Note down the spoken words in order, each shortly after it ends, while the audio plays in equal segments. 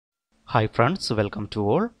Hi friends, welcome to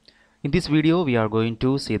all. In this video we are going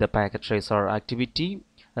to see the packet tracer activity,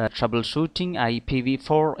 troubleshooting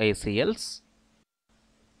IPv4 ACLs.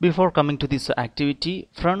 Before coming to this activity,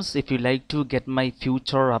 friends, if you like to get my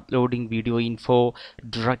future uploading video info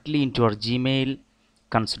directly into your Gmail,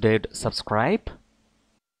 consider subscribe.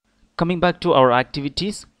 Coming back to our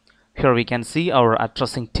activities, here we can see our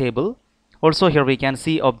addressing table. Also here we can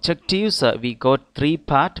see objectives. We got three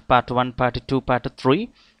part 1, part 2, part 3,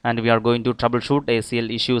 and we are going to troubleshoot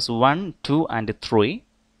ACL issues 1, 2 and 3.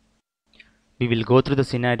 We will go through the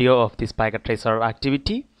scenario of this packet tracer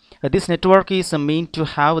activity. This network is meant to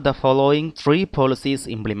have the following three policies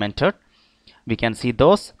implemented. We can see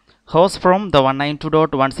those. Hosts from the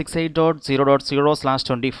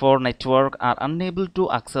 192.168.0.0/24 network are unable to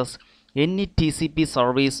access any TCP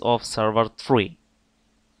service of server 3.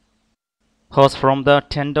 Hosts from the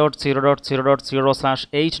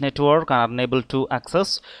 10.0.0.0/8 network are unable to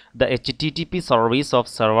access the HTTP service of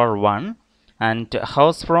server 1, and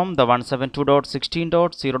hosts from the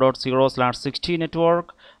 172.16.0.0/60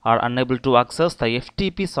 network are unable to access the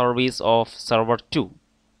FTP service of server 2.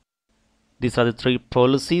 These are the three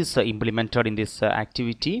policies implemented in this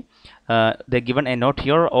activity. They're given a note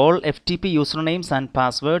here. All FTP usernames and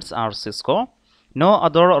passwords are Cisco. No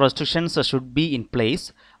other restrictions should be in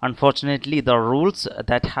place. Unfortunately, the rules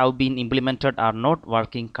that have been implemented are not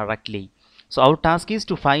working correctly. So our task is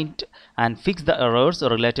to find and fix the errors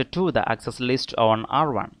related to the access list on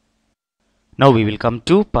R1. Now we will come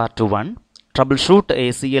to part 1. Troubleshoot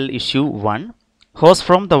ACL issue 1. Hosts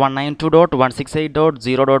from the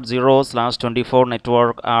 192.168.0.0/24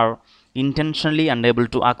 network are intentionally unable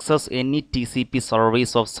to access any TCP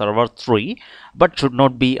service of server 3 but should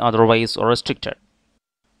not be otherwise restricted.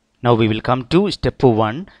 Now we will come to step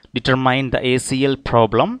 1. Determine the ACL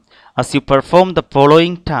problem. As you perform the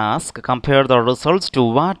following task, compare the results to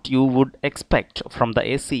what you would expect from the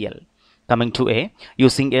ACL. Coming to A,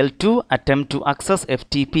 using L2, attempt to access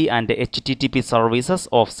FTP and HTTP services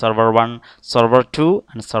of server 1, server 2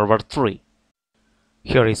 and server 3.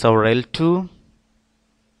 Here is our L2.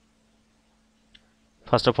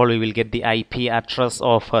 First of all, we will get the IP address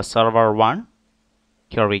of server 1.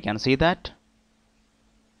 Here we can see that.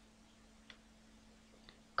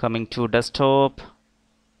 Coming to desktop,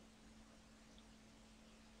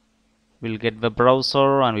 we'll get web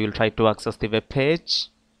browser and we will try to access the web page.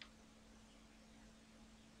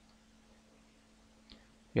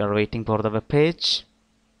 We are waiting for the web page.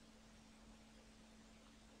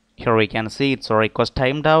 Here we can see it's a request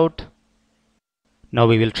timed out. Now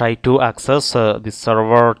we will try to access the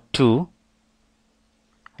server 2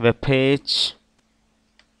 web page.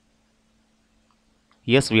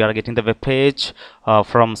 Yes, we are getting the web page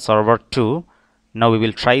from server 2. Now we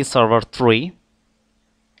will try server 3.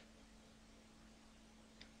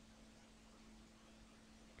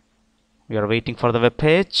 We are waiting for the web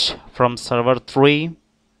page from server 3.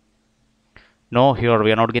 No, here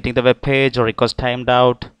we are not getting the web page or request timed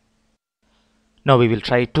out. Now we will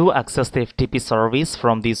try to access the FTP service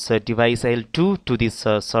from this device L2 to these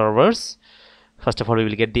servers. First of all, we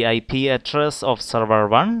will get the IP address of server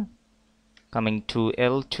 1. Coming to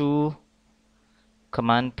L2,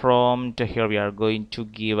 command prompt, here we are going to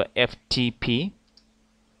give FTP.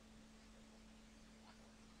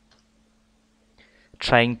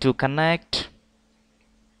 Trying to connect.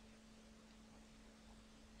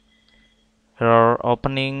 Error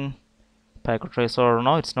opening. Packet tracer,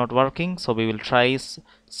 no, it's not working. So we will try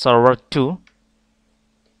server 2.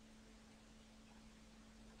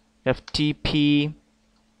 FTP.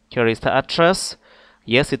 Here is the address.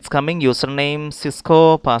 Yes, it's coming. Username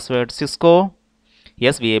Cisco, password Cisco.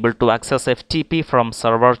 Yes, we are able to access FTP from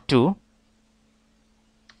server 2.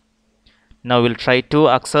 Now we'll try to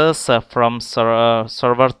access from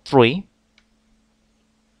server 3.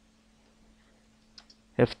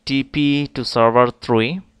 FTP to server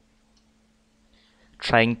 3.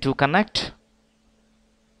 Trying to connect.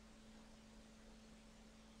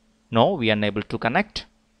 No, we are unable to connect.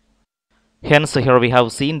 Hence, here we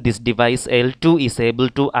have seen this device L2 is able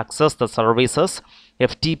to access the services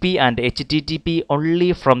FTP and HTTP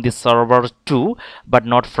only from the server 2 but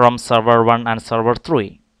not from server 1 and server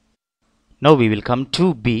 3. Now we will come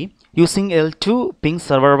to B. Using L2, ping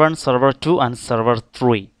server 1, server 2 and server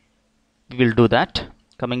 3. We will do that.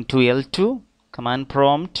 Coming to L2, command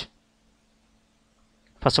prompt.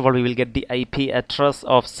 First of all, we will get the IP address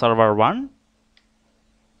of server 1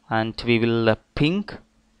 and we will ping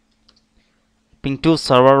to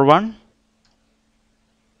server 1.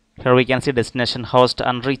 Here we can see destination host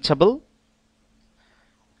unreachable.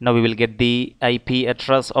 Now we will get the IP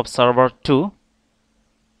address of server 2.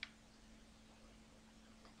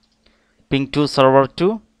 ping to server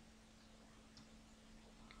 2.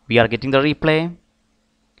 We are getting the replay.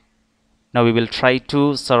 Now we will try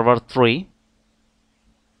to server 3.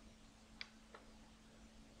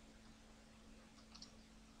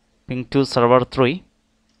 Ping to server 3.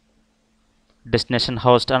 Destination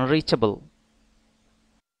host unreachable.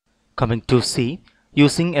 Coming to C,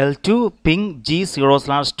 using L2 ping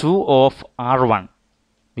G0/2 of R1.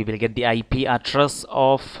 We will get the IP address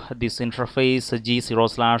of this interface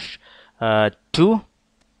G0/2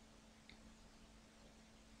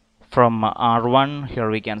 from R1. Here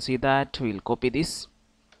we can see that. We'll copy this.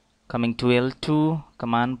 Coming to L2,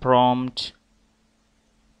 command prompt,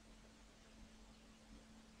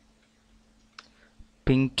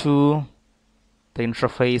 ping to the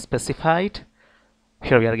interface specified.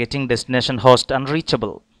 Here we are getting destination host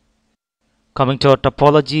unreachable. Coming to our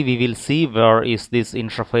topology, we will see where is this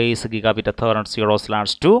interface gigabit Ethernet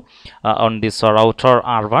 0/2 on this router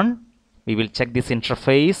R1. We will check this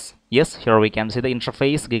interface. Yes, here we can see the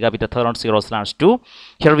interface gigabit Ethernet 0/2.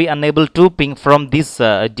 Here we unable to ping from this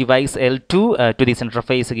device L2 to this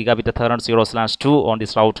interface gigabit Ethernet 0/2 on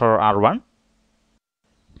this router R1.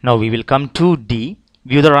 Now we will come to D.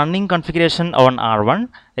 View the running configuration on R1,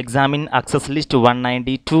 examine access list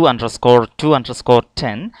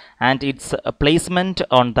 192_2_10 and its placement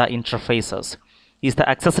on the interfaces. Is the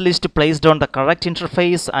access list placed on the correct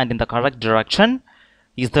interface and in the correct direction?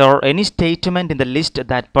 Is there any statement in the list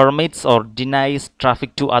that permits or denies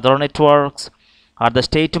traffic to other networks? Are the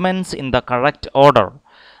statements in the correct order?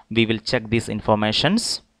 We will check these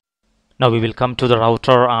informations. Now we will come to the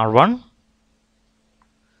router R1.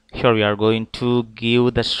 Here we are going to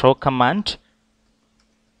give the show command,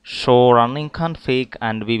 show running config,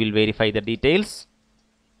 and we will verify the details.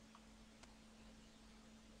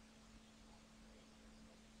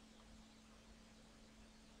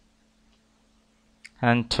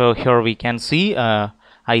 And here we can see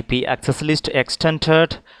IP access list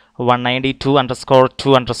extended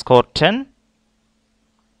 192_2_10.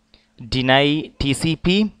 Deny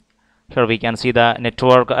TCP. Here we can see the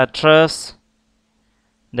network address,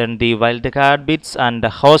 then the wildcard bits and the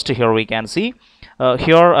host. Here we can see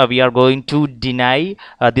here we are going to deny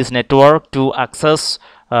this network to access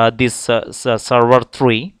this server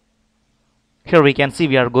 3. Here we can see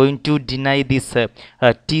we are going to deny this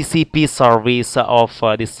TCP service of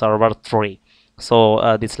this server 3. So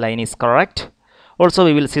this line is correct. Also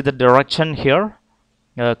we will see the direction here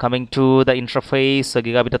coming to the interface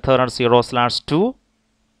gigabit Ethernet 0/2.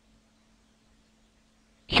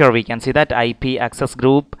 Here we can see that IP access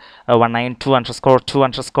group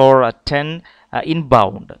 192_2_10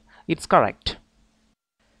 inbound. It's correct.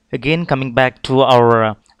 Again, coming back to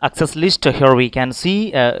our access list, here we can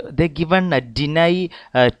see they given a deny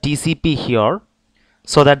TCP here,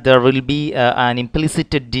 so that there will be an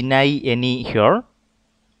implicit deny any here.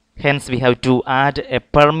 Hence we have to add a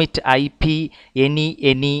permit IP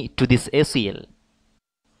any to this ACL.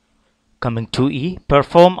 Coming to E,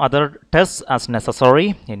 perform other tests as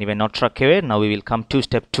necessary. Anyway, not required. Now we will come to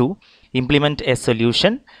step 2, implement a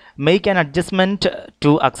solution. Make an adjustment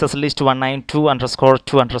to access list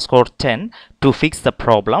 192_2_10 to fix the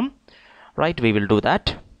problem. Right, we will do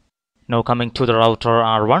that. Now coming to the router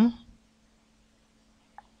R1.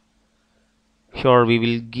 Here we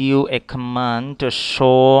will give a command to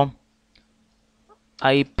show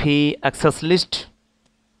IP access list.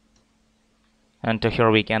 And here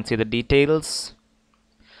we can see the details.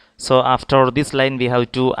 So after this line we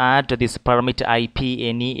have to add this permit IP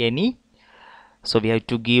any. So we have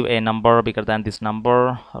to give a number bigger than this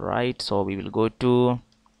number, right? So we will go to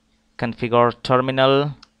configure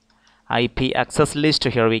terminal IP access list.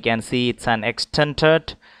 Here we can see it's an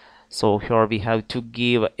extended. So here we have to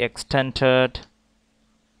give extended,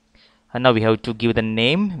 and now we have to give the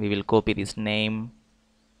name. We will copy this name.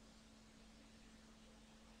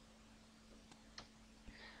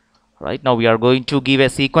 Right, now we are going to give a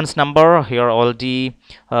sequence number. Here already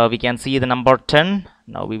we can see the number 10.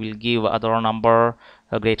 Now we will give other number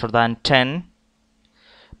greater than 10.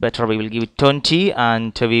 Better we will give it 20,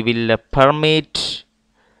 and we will permit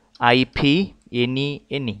IP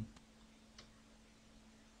any.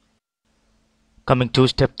 Coming to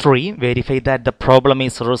step 3, verify that the problem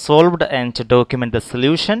is resolved and document the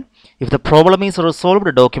solution. If the problem is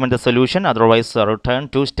resolved, document the solution. Otherwise return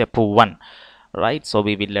to step 1. Right, so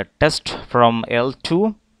we will test from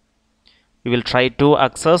L2. We will try to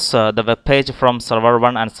access the web page from server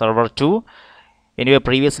 1 and server 2. Anyway,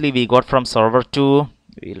 previously we got from server 2.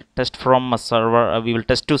 We will test from server. We will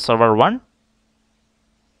test to server 1.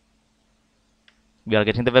 We are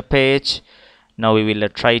getting the web page. Now we will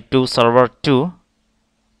try to server 2.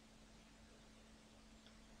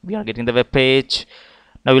 We are getting the web page.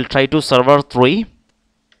 Now we'll try to server 3.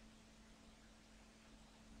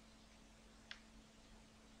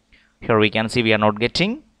 Here we can see we are not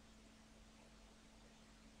getting.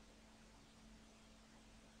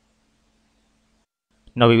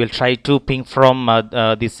 Now we will try to ping from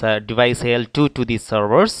this device AL2 to these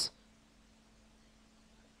servers.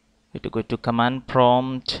 We have to go to command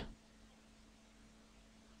prompt.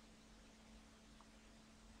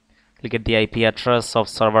 We'll get the IP address of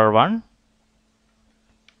server 1.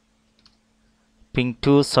 Ping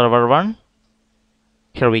to server 1.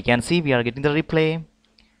 Here we can see we are getting the replay.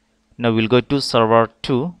 Now we'll go to server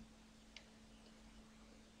 2.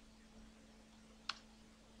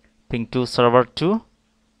 Ping to server 2.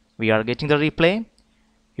 We are getting the replay.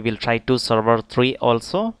 We will try to server 3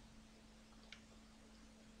 also.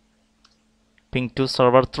 Ping to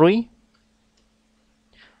server 3.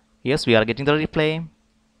 Yes, we are getting the replay.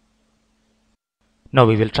 Now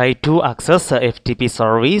we will try to access FTP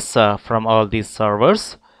service from all these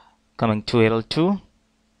servers. Coming to L2.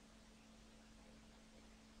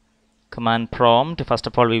 Command prompt. First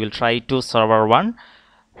of all, we will try to server 1.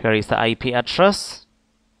 Here is the IP address.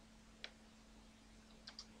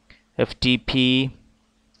 FTP,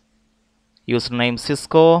 username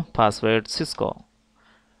Cisco, password Cisco.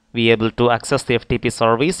 We able to access the FTP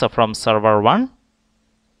service from server 1.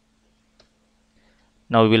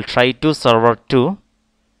 Now we will try to server 2.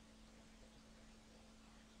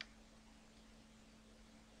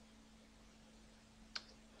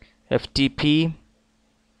 FTP,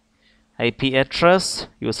 IP address,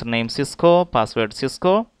 username Cisco, password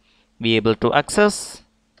Cisco. We able to access.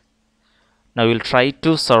 Now we'll try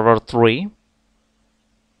to server 3.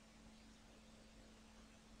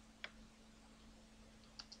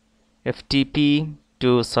 FTP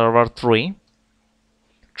to server 3.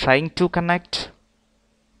 Trying to connect.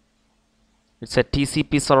 It's a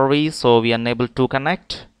TCP service, so we are unable to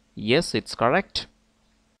connect. Yes, it's correct.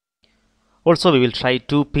 Also, we will try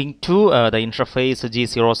to ping to the interface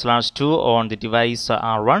G0/2 on the device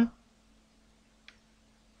R1.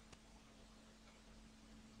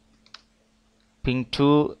 Ping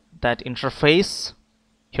to that interface.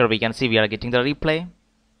 Here we can see we are getting the replay.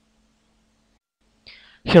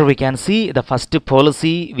 Here we can see the first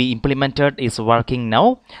policy we implemented is working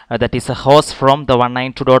now. That is a host from the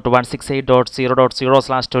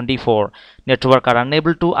 192.168.0.0/24 network are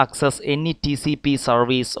unable to access any TCP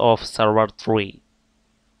service of server 3.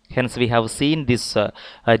 Hence we have seen this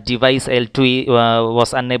device L2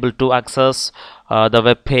 was unable to access the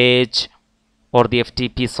web page or the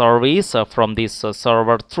FTP service from this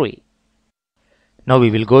server 3. Now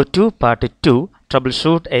we will go to part 2,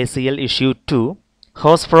 troubleshoot ACL issue 2.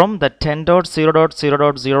 Hosts from the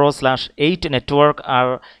 10.0.0.0/8 network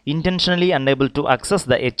are intentionally unable to access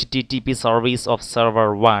the HTTP service of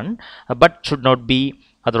server 1 but should not be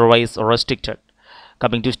otherwise restricted.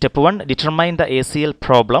 Coming to step 1, determine the ACL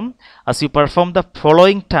problem. As you perform the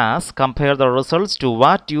following task, compare the results to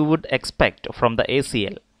what you would expect from the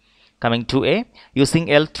ACL. Coming to A, using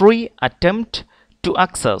L3, attempt to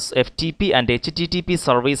access FTP and HTTP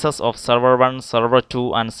services of server 1, server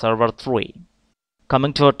 2 and server 3.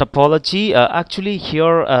 Coming to our topology, actually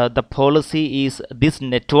here the policy is this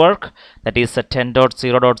network, that is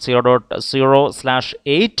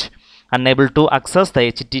 10.0.0.0/8, unable to access the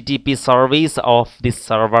HTTP service of this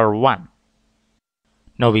server 1.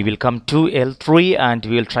 Now we will come to L3 and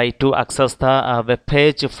we will try to access the web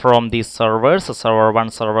page from these servers, server 1,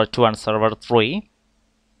 server 2 and server 3.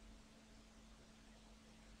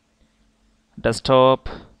 Desktop,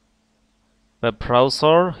 web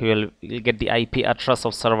browser, you will get the IP address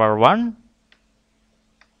of server 1.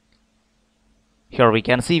 Here we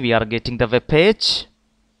can see we are getting the web page.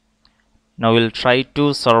 Now we'll try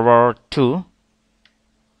to server 2.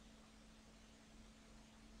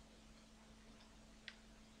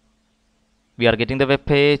 We are getting the web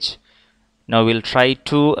page. Now we'll try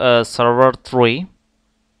to server 3.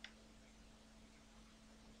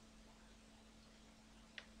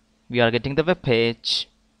 We are getting the web page.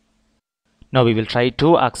 Now we will try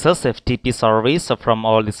to access FTP service from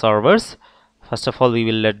all the servers. First of all, we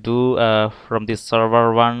will do from this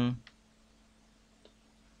server 1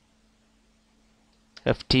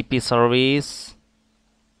 FTP service.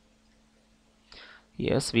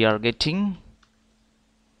 Yes, we are getting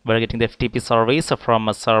the FTP service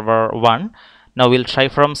from server 1. Now we'll try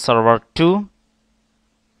from server 2.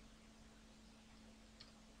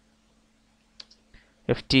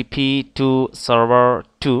 FTP to server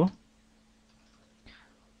 2.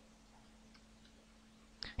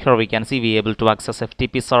 Here we can see we are able to access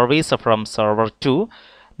FTP service from server 2.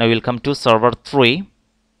 Now we'll come to server 3.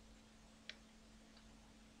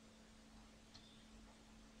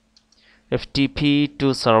 FTP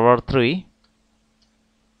to server 3,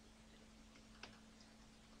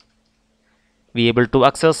 we able to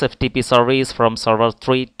access FTP service from server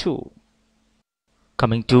 3 too.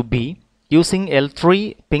 Coming to B, using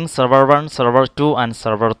L3 ping server 1, server 2 and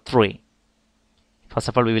server 3. First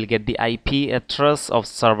of all, we will get the IP address of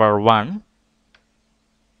server 1.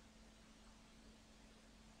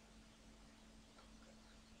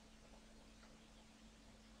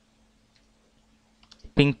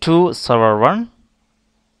 Ping to server 1.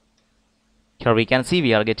 Here we can see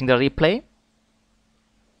we are getting the replay.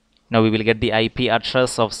 Now we will get the IP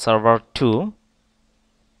address of server 2.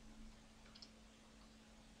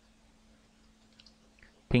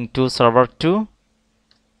 Ping to server 2.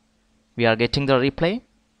 We are getting the replay.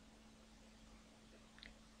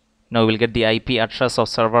 Now we will get the IP address of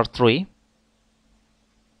server 3.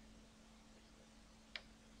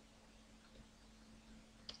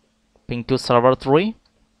 Ping to server 3.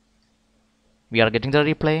 We are getting the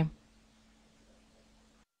replay.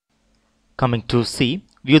 Coming to C,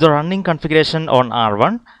 view the running configuration on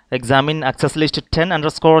R1. Examine access list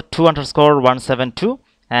 10_2_172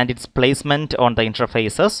 and its placement on the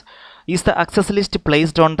interfaces. Is the access list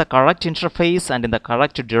placed on the correct interface and in the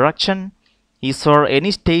correct direction? Is there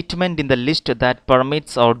any statement in the list that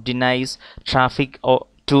permits or denies traffic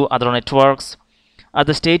to other networks? Are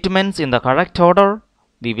the statements in the correct order?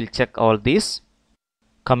 We will check all this.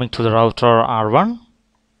 Coming to the router R1,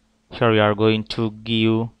 here we are going to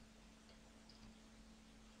give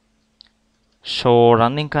show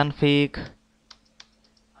running config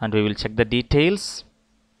and we will check the details.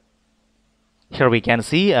 Here we can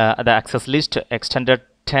see the access list extended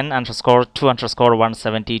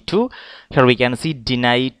 10_2_172. Here we can see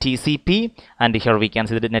deny TCP and here we can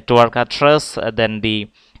see the network address, then the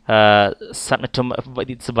subnet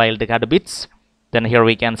its wildcard bits. Then here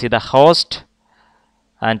we can see the host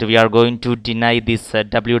and we are going to deny this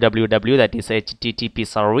www, that is HTTP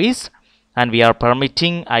service, and we are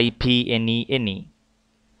permitting IP any.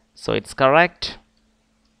 So it's correct.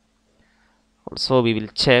 Also we will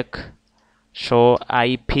check show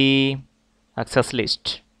IP access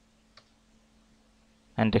list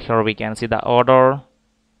and here we can see the order.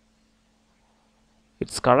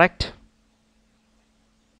 It's correct.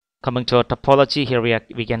 Coming to our topology, here we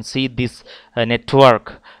can see this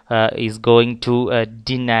network is going to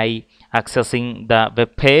deny accessing the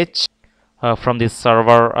web page from this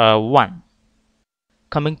server 1.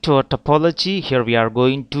 Coming to our topology, here we are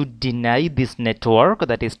going to deny this network,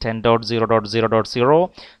 that is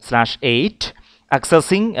 10.0.0.0/8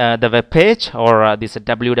 accessing the web page or this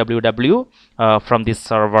www from this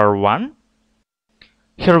server 1.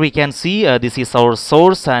 Here we can see this is our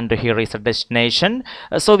source and here is a destination.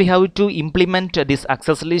 So we have to implement this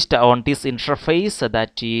access list on this interface,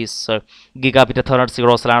 that is gigabit Ethernet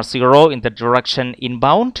 0/0 in the direction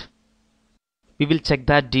inbound. We will check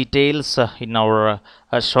that details in our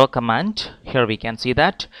show command. Here we can see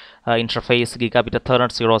that interface gigabit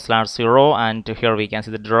Ethernet 0/0 and here we can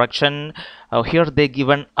see the direction. Here they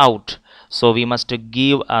given out, so we must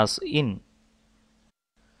give as in.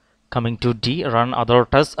 Coming to D, run other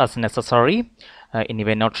tests as necessary.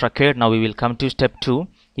 Anyway, not required. Now we will come to step 2.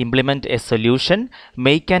 Implement a solution.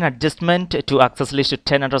 Make an adjustment to access list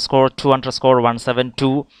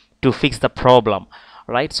 10_2_172 to fix the problem.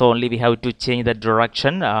 Right. So only we have to change the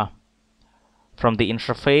direction from the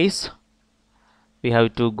interface. We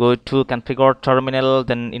have to go to configure terminal,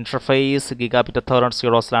 then interface gigabit Ethernet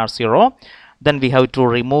 0/0. Then we have to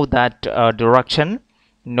remove that direction.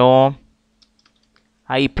 No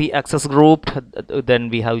IP access group, then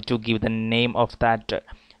we have to give the name of that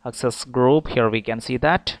access group. Here we can see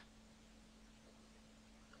that.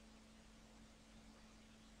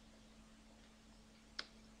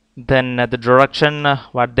 Then the direction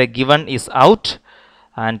what they given is out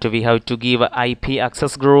and we have to give IP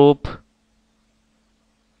access group,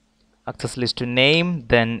 access list to name,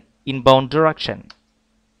 then inbound direction.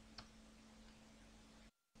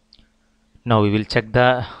 Now we will check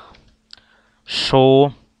the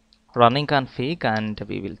show running config and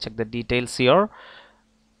we will check the details here.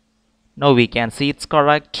 Now we can see it's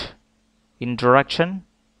correct in direction.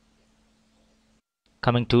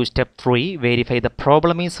 Coming to step 3, verify the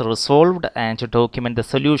problem is resolved and to document the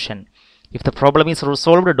solution. If the problem is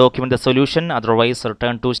resolved, document the solution, otherwise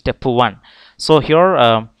return to step 1. So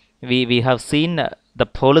here we have seen the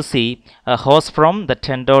policy hosts from the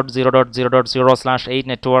 10.0.0.0/8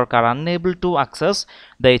 network are unable to access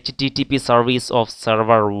the HTTP service of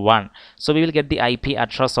server 1. So we will get the IP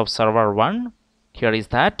address of server 1. Here is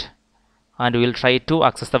that, and we will try to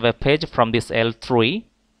access the web page from this L3.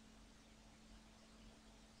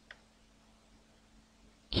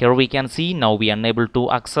 Here we can see now we are unable to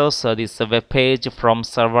access this web page from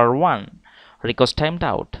server 1. Request timed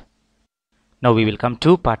out. Now we will come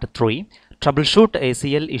to part 3. Troubleshoot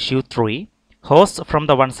ACL issue 3. Hosts from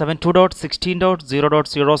the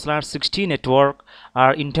 172.16.0.0/60 network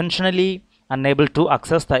are intentionally unable to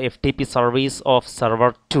access the FTP service of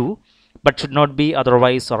server 2 but should not be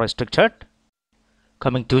otherwise restricted.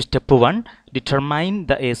 Coming to step 1, determine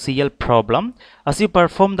the ACL problem. As you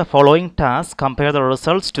perform the following tasks, compare the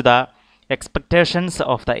results to the expectations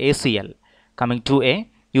of the ACL. Coming to A,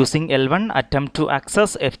 using L1, attempt to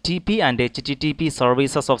access FTP and HTTP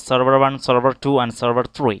services of server 1, server 2 and server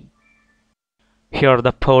 3. Here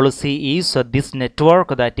the policy is this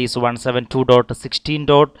network, that is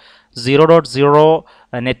 172.16.0.0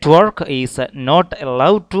 network, is not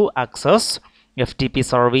allowed to access FTP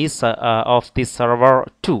service of the server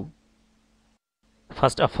 2.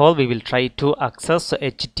 First of all, we will try to access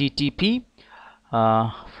HTTP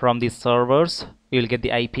from the servers. We will get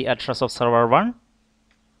the IP address of server 1,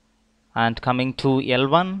 and coming to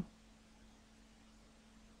L1,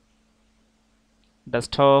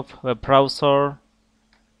 desktop, web browser,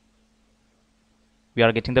 we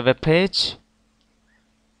are getting the web page.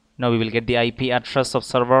 Now we will get the IP address of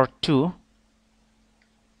server 2.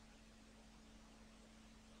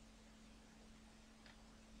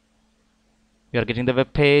 We are getting the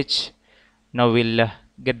web page. Now we'll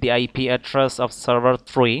get the IP address of server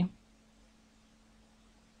 3.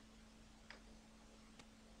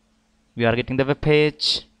 We are getting the web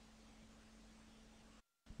page.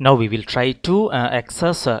 Now we will try to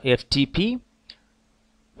access FTP.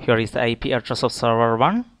 Here is the IP address of server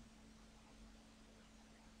 1.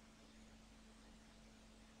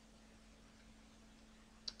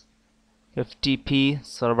 FTP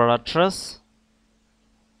server address.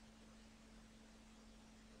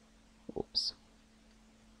 Oops.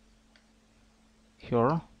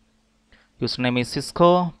 Here username is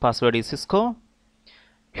Cisco, password is Cisco.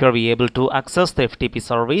 Here we are able to access the FTP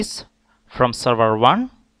service from server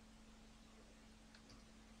 1.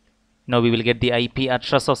 Now we will get the IP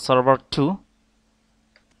address of server 2.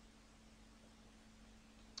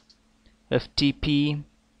 FTP.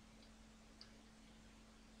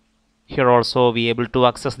 Here also we are able to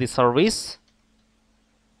access the service.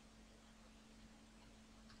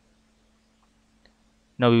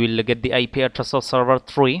 Now we will get the IP address of server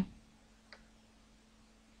 3.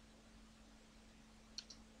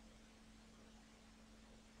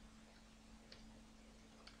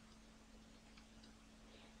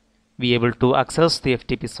 We are able to access the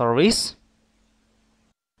FTP service.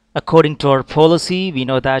 According to our policy, we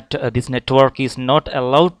know that this network is not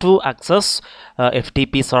allowed to access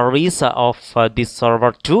FTP service of this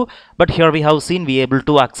server 2, but here we have seen we are able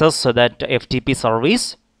to access that FTP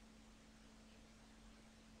service.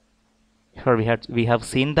 Here we have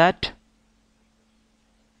seen that.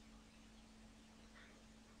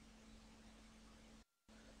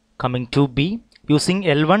 Coming to B, using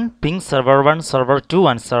L1, ping server 1, server 2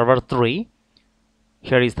 and server 3.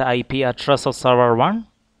 Here is the IP address of server 1.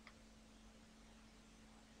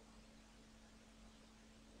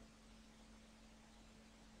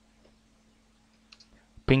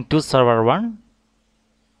 Ping to server 1.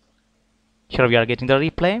 Here we are getting the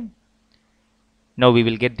replay. Now we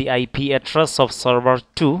will get the IP address of server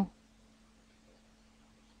 2.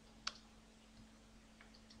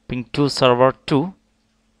 Ping to server 2.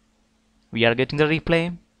 We are getting the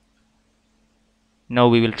replay. Now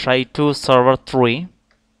we will try to server 3.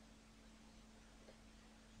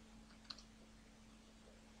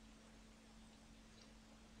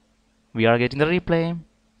 We are getting the replay.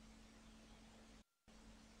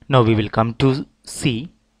 Now we will come to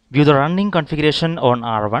C. View the running configuration on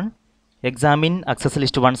R1. Examine access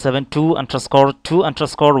list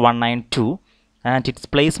 172_2_192 and its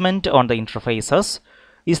placement on the interfaces.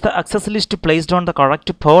 Is the access list placed on the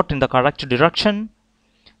correct port in the correct direction?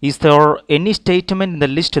 Is there any statement in the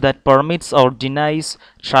list that permits or denies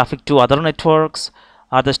traffic to other networks?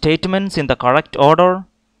 Are the statements in the correct order?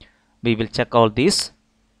 We will check all this.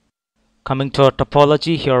 Coming to our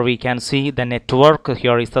topology, here we can see the network.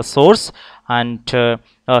 Here is the source and here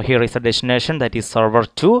is the destination, that is server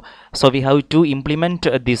 2. So we have to implement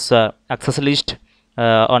this access list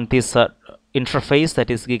on this interface,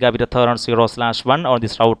 that is gigabit Ethernet 0/1 or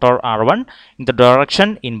this router R1 in the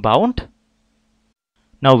direction inbound.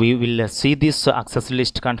 Now we will see this access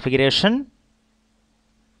list configuration.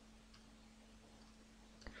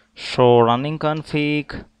 Show running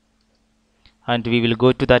config, and we will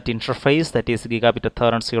go to that interface, that is gigabit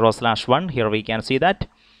Ethernet 0/1. Here we can see that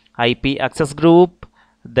IP access group,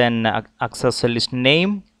 then access list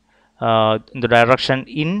name in the direction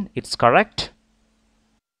in, it's correct.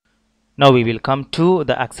 Now we will come to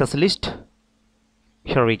the access list.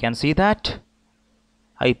 Here we can see that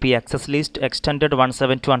IP access list extended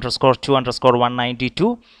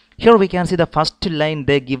 172.2.192. Here we can see the first line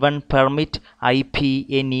they given permit IP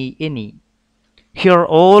any. Here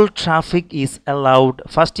all traffic is allowed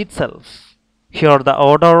first itself. Here the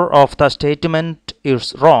order of the statement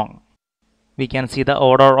is wrong. We can see the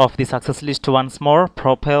order of this access list once more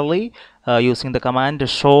properly using the command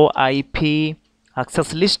show IP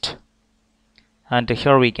access list, and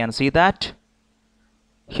here we can see that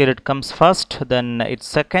here it comes first, then it's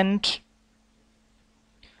second.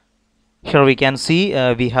 Here we can see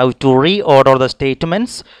we have to reorder the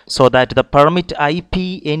statements so that the permit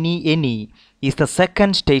IP any is the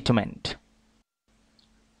second statement.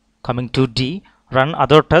 Coming to D, run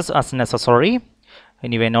other tests as necessary.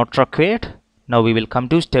 Anyway, not required. Now we will come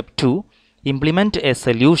to step 2, implement a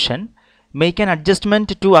solution. Make an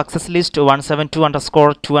adjustment to access list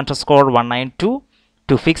 172.2.192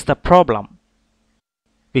 to fix the problem.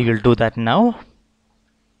 We will do that now.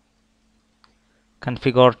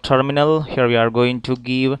 Configure terminal. Here we are going to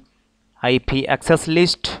give IP access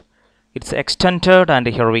list. It's extended, and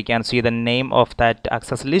here we can see the name of that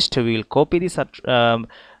access list. We will copy this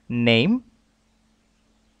name,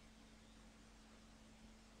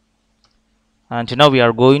 and now we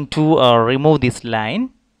are going to remove this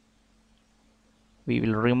line. We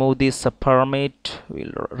will remove this permit. We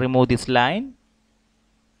will remove this line.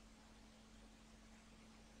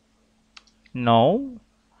 No,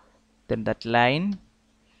 then that line.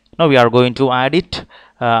 Now we are going to add it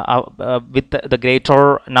with the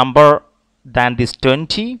greater number than this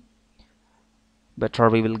 20. Better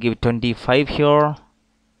we will give 25 here.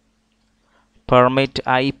 Permit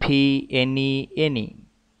IP any.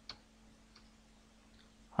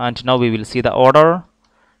 And now we will see the order.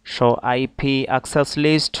 Show IP access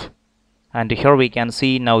list, and here we can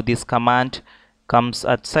see now this command comes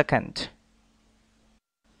at second.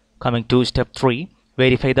 Coming to step 3,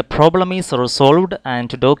 verify the problem is resolved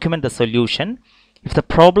and document the solution. If the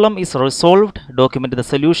problem is resolved, document the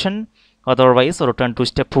solution, otherwise return to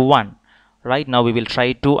step 1. Right now we will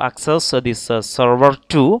try to access this server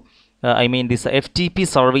 2, this FTP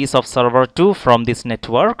service of server 2 from this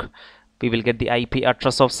network. We will get the IP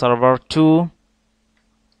address of server 2.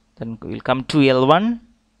 Then we will come to L1,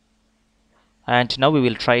 and now we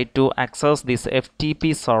will try to access this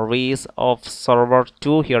FTP service of server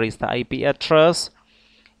 2. Here is the IP address.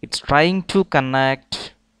 It's trying to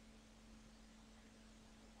connect.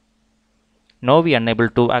 Now we are unable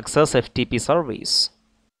to access FTP service.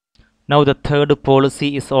 Now the third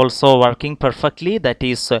policy is also working perfectly, that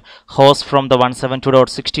is hosts from the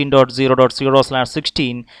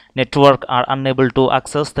 172.16.0.0/16 network are unable to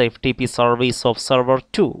access the FTP service of server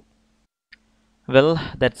 2. Well,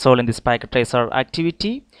 that's all in this packet tracer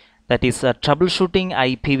activity, that is troubleshooting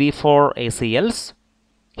IPv4 ACLs.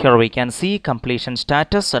 Here we can see completion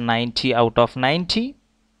status 90 out of 90.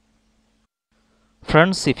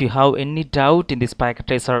 Friends, if you have any doubt in this packet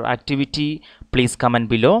tracer activity, please comment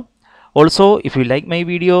below. Also, if you like my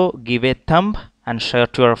video, give a thumb and share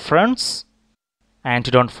to your friends. And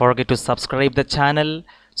don't forget to subscribe the channel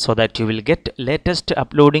so that you will get latest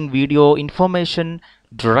uploading video information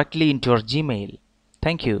directly into your Gmail.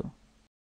 Thank you.